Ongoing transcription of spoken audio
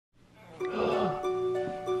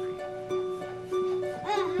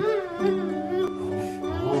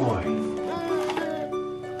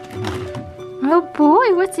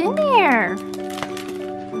boy, what's in there?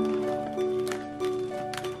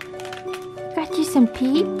 Got you some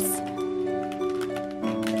peeps?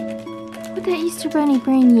 What'd that Easter Bunny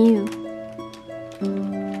bring you?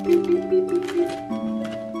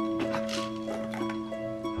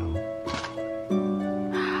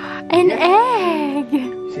 An egg!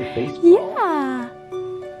 Is it baseball? Yeah!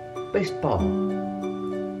 Baseball.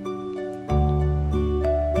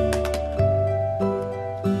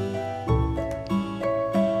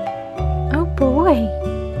 Oh boy!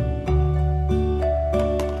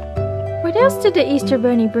 What else did the Easter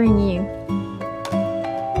Bunny bring you?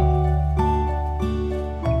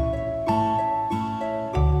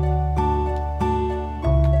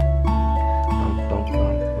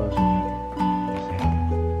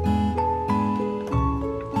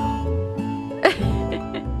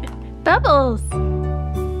 Bubbles!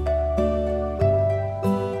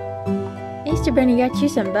 Easter Bunny got you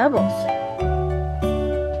some bubbles.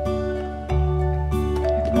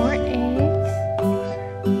 More eggs.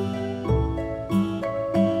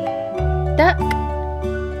 Duck.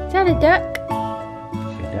 Is that a duck?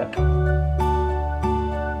 It's a duck.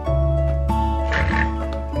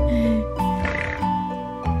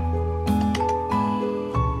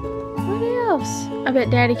 What else? I bet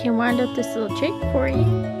Daddy can wind up this little chick for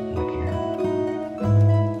you.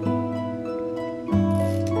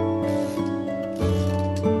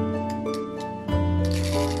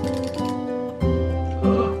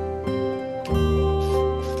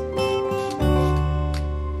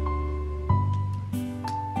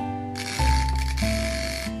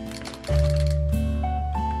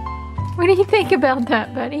 What do you think about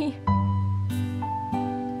that, buddy?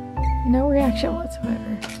 No reaction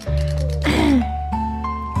whatsoever.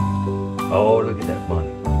 Oh, look at that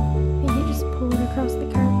bunny. Did you just pull it across the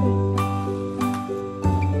carpet?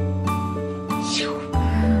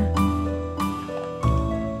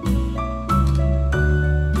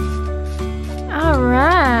 All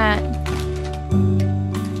right.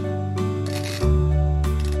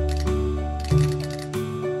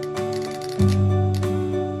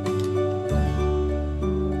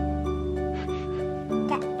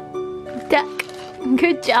 Duck.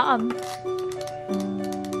 Good job.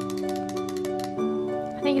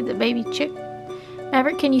 I think it's a baby chick.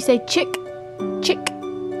 Maverick, can you say chick? Chick.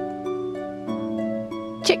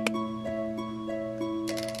 Chick.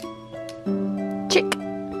 Chick.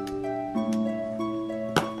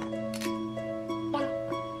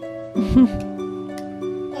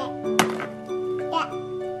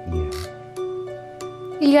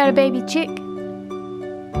 You got a baby chick?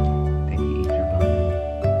 Baby Easter bunny.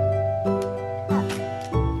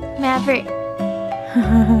 Maverick.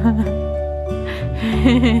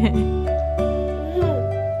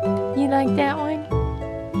 You like that one?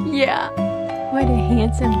 Yeah. What a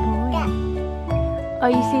handsome boy. Oh,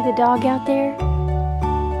 you see the dog out there?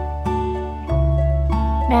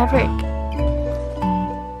 Maverick.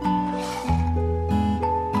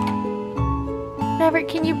 Maverick,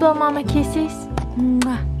 can you blow Mama kisses?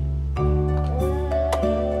 Mwah.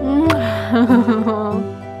 Mwah.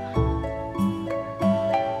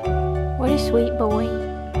 What a sweet boy.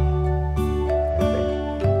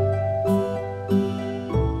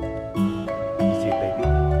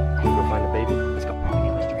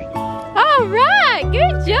 Alright,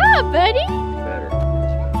 good job, buddy.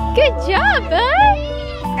 Good job, bud.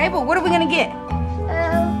 Abel, what are we gonna get?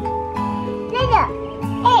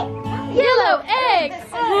 Yellow eggs.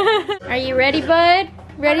 Are you ready, bud?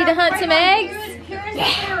 Ready to hunt some eggs?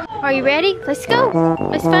 Yeah. Are you ready? Let's go.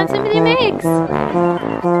 Let's find some of them eggs.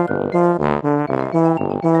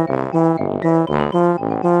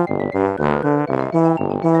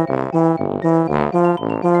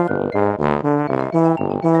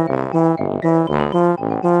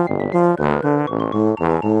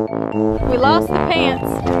 We lost the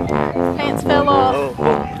pants. Pants fell off.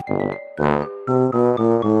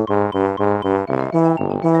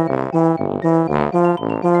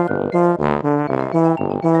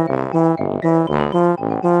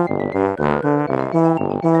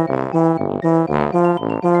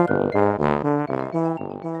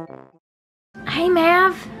 Hey,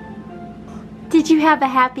 Mav. Did you have a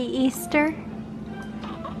happy Easter?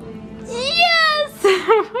 Yes!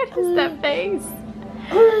 What is that face?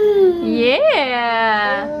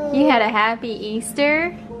 Yeah! You had a happy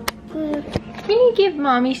Easter? Can you give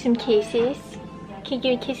Mommy some kisses? Can you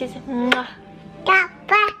give me kisses? Mwah.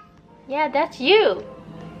 Yeah, that's you.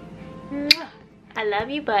 Mwah. I love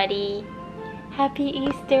you, buddy. Happy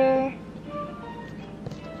Easter.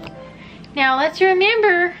 Now let's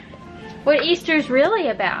remember what Easter's really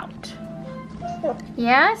about.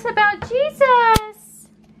 Yeah, it's about Jesus.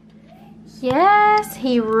 Yes,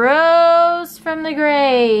 he rose from the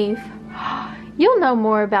grave. You'll know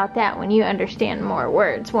more about that when you understand more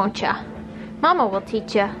words, won't ya? Mama will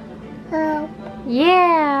teach ya.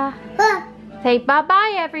 Yeah. Say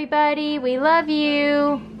bye-bye, everybody. We love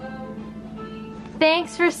you.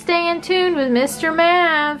 Thanks for staying tuned with Mr.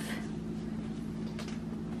 Mav.